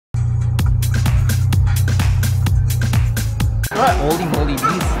Holy moly,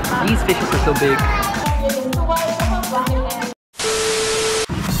 these fishes are so big.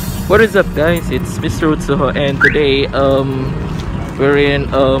 What is up, guys? It's Mr. Utsuho, and today we're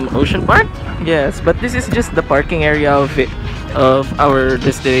in Ocean Park. Yes, but this is just the parking area of our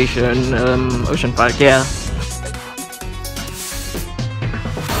destination, Ocean Park. Yeah.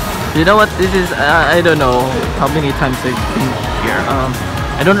 You know what? This is I don't know how many times I've been here.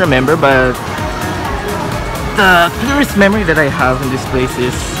 I don't remember, but the clearest memory that I have in this place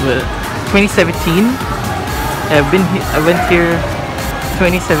is 2017. I went here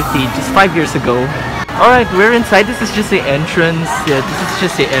 2017, just 5 years ago. Alright, we're inside. This is just the entrance. Yeah, this is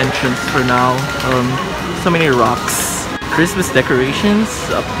just the entrance for now. So many rocks. Christmas decorations.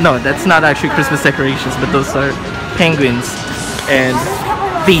 No, that's not actually Christmas decorations, but those are penguins. And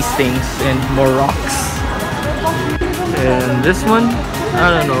these things, and more rocks. And this one, I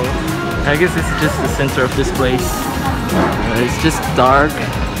don't know. I guess it's just the center of this place. It's just dark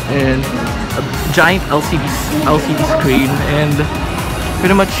and a giant LCD screen, and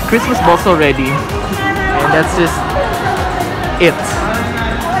pretty much Christmas balls already, and that's just it.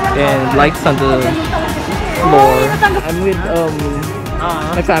 And lights on the floor. I'm with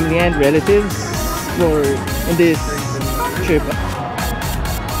my family and relatives in this trip.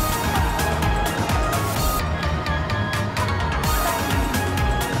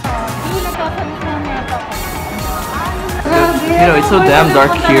 You know, it's so damn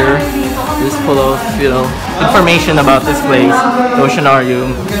dark here. It's full of, you know, information about this place, the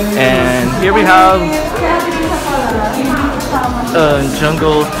Oceanarium. And here we have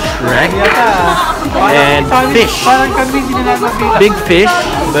jungle trek and fish. Big fish,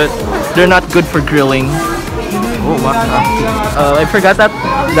 but they're not good for grilling. Oh, I forgot that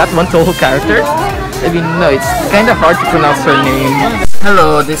one Toho character. I mean, no, it's kind of hard to pronounce her name.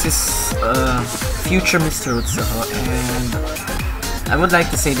 Hello, this is future Mr. Utsuho, and I would like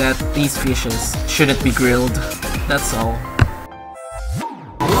to say that these fishes shouldn't be grilled. That's all.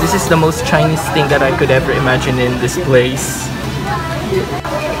 This is the most Chinese thing that I could ever imagine in this place.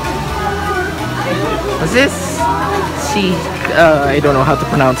 What's this? See, I don't know how to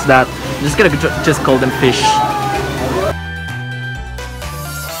pronounce that. I'm just gonna just call them fish.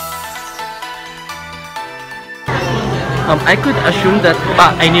 I could assume that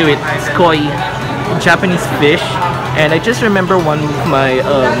I knew it. It's koi, Japanese fish, and I just remember one of my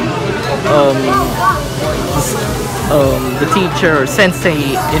the teacher or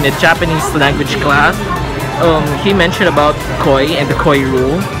sensei in a Japanese language class. He mentioned about koi and the koi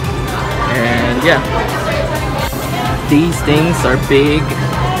rule, and yeah, these things are big,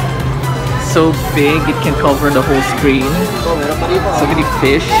 so big it can cover the whole screen. So many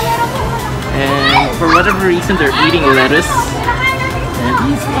fish. And for whatever reason, they're eating lettuce. And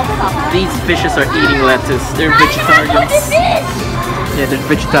these fishes are eating lettuce. They're vegetarians. Yeah, they're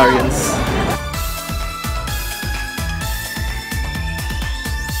vegetarians.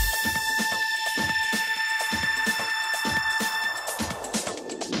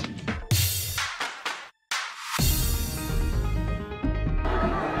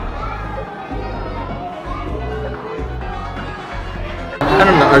 I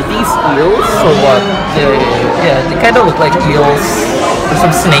don't know, are these eels or what? Yeah, they kind of look like eels or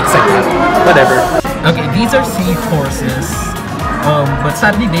some snakes like that. Whatever. Okay, these are seahorses, but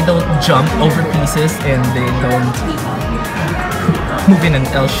sadly they don't jump over pieces and they don't move in an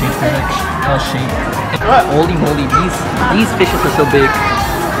L-shaped direction. Holy moly, these fishes are so big,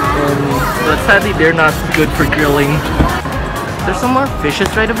 but sadly they're not good for grilling. There's some more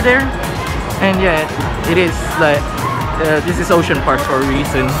fishes right over there, and yeah, it is like. This is Ocean Park for a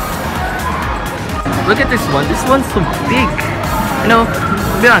reason. Look at this one. This one's so big. You know,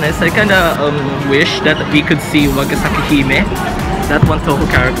 to be honest, I kinda wish that we could see Wagasaki Hime, that one Toho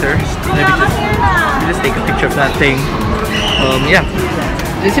character. Maybe just take a picture of that thing. Yeah.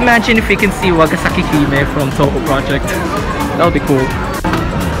 Just imagine if we can see Wagasaki Hime from Toho Project. That would be cool.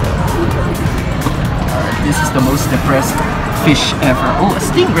 This is the most depressed fish ever. Oh, a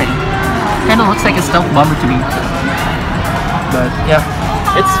stingray. Kinda looks like a stealth bomber to me. But yeah,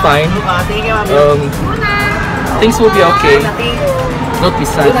 it's fine. Things will be okay. Don't be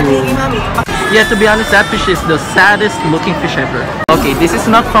sad. Yeah, to be honest, that fish is the saddest looking fish ever. Okay, this is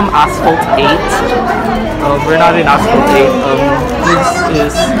not from Asphalt 8. We're not in Asphalt 8. This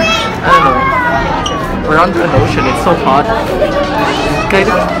is, I don't know. We're under an ocean. It's so hot.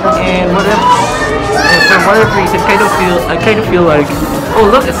 And for whatever reason, I kind of feel like, oh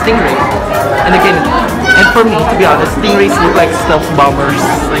look, a stingray. And again, and for me, to be honest, stingrays look like stealth bombers,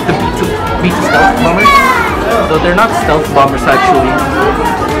 like the B2 stealth bombers. Though they're not stealth bombers actually.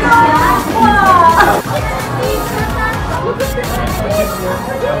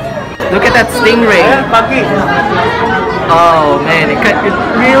 Look at that stingray. Oh man, it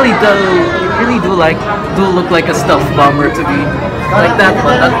really do look like a stuffed bomber to me. Like that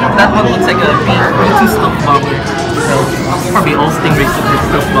one. That one looks like a B2 stuffed bomber. So probably all stingrays look like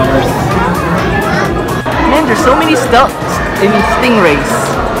stuffed bombers. Man, there's so many stingrays.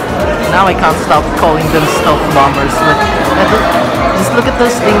 Now I can't stop calling them stuffed bombers. But just look at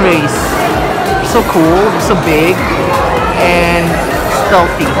those stingrays. They're so cool. They're so big and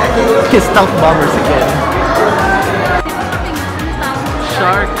stealthy. Stealth bombers again.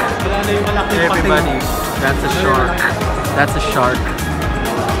 Shark. Everybody, that's a shark. That's a shark.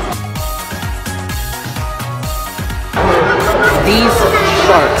 These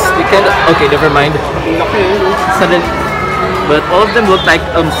sharks, okay, never mind. But all of them look like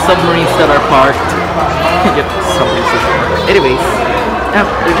submarines that are parked. Yep, submarines that are parked. Anyways, yeah,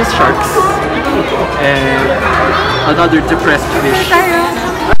 they're just sharks. And another depressed fish.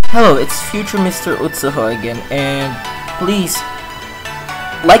 Hello, it's future Mr. Utsuho again, and please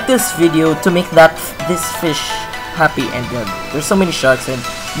like this video to make this fish happy. And there's so many sharks in,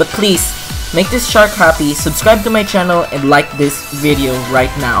 but please make this shark happy. Subscribe to my channel and like this video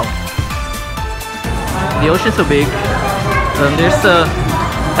right now. The ocean's so big. There's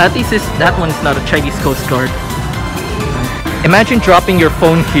at least that one's not a Chinese Coast Guard. Imagine dropping your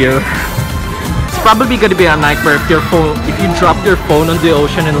phone here. It's probably gonna be a nightmare if you drop your phone on the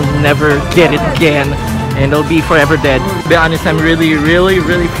ocean and you'll never get it again, and it'll be forever dead. To be honest, I'm really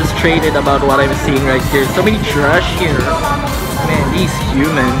frustrated about what I'm seeing right here. So many trash here. Man, these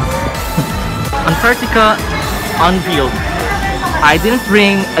humans. Antarctica unveiled. I didn't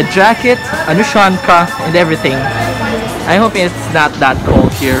bring a jacket, a nushanka, and everything. I hope it's not that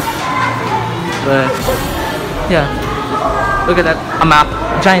cold here. But yeah, look at that, a map,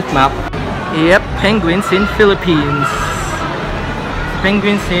 giant map. Yep, penguins in Philippines.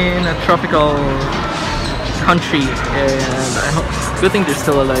 Penguins in a tropical country, and I hope, good thing they're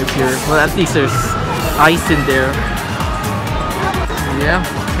still alive here. Well, at least there's ice in there. Yeah,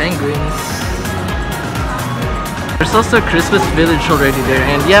 penguins. There's also a Christmas village already there,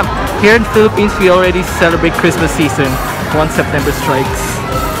 and yeah, here in Philippines we already celebrate Christmas season once September strikes.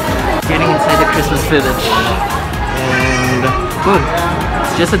 Getting inside the Christmas village, and boom,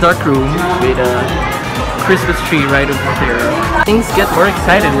 it's just a dark room with a Christmas tree right over there. Things get more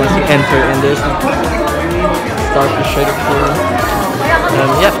excited once you enter, and there's a starfish right up there.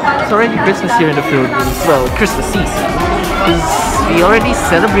 Yeah, it's already Christmas here in the Philippines. Well, Christmas season, because we already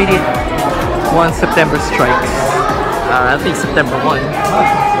celebrated once September strikes. I think September 1.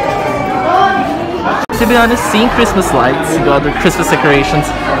 To be honest, seeing Christmas lights, the other Christmas decorations,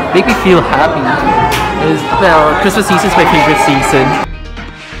 make me feel happy. Well, Christmas season is my favorite season.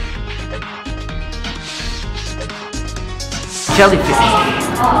 Jellyfish.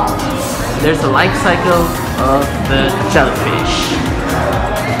 There's a life cycle of the jellyfish.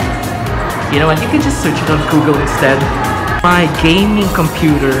 You know what? You can just search it on Google instead. My gaming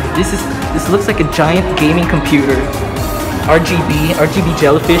computer. This looks like a giant gaming computer. RGB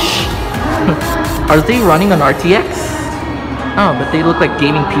jellyfish. Are they running on RTX? Oh, but they look like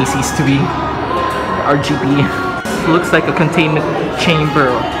gaming PCs to me. RGB. Looks like a containment chamber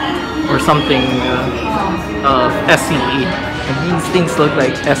or something. SCP. And these things look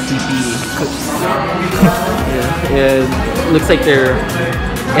like SCP. Yeah, looks like they're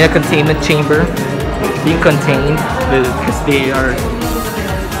in a containment chamber, being contained because they are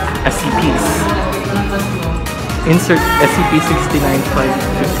SCPs. Insert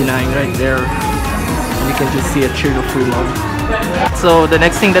SCP-69559 right there. And you can just see a Cheerio Fulog. So the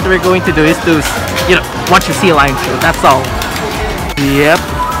next thing that we're going to do is to, watch a sea lion show. That's all. Yep.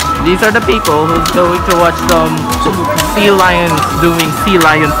 These are the people who's going to watch some sea lions doing sea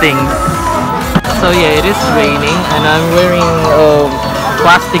lion things. So yeah, it is raining and I'm wearing a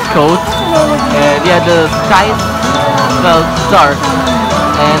plastic coat. And yeah, the sky is, well, dark.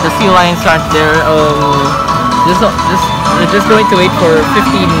 And the sea lions aren't there. They're just going to wait for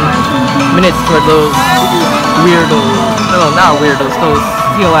 15 minutes for those not weirdos, those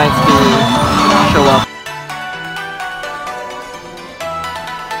sea lions to show up.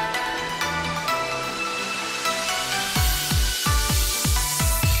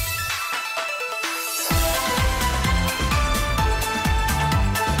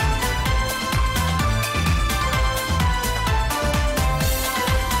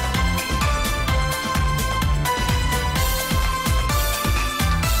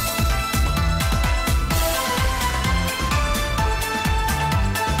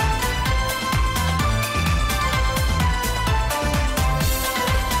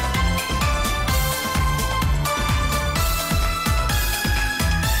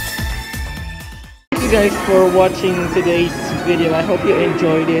 guys for watching today's video. I hope you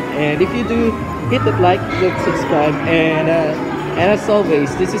enjoyed it, and if you do, hit that like, click subscribe, and as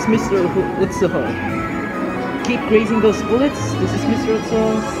always, this is Mr. Utsuho. Keep grazing those bullets. This is Mr.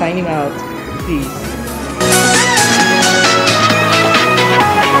 Utsuho signing out. Peace.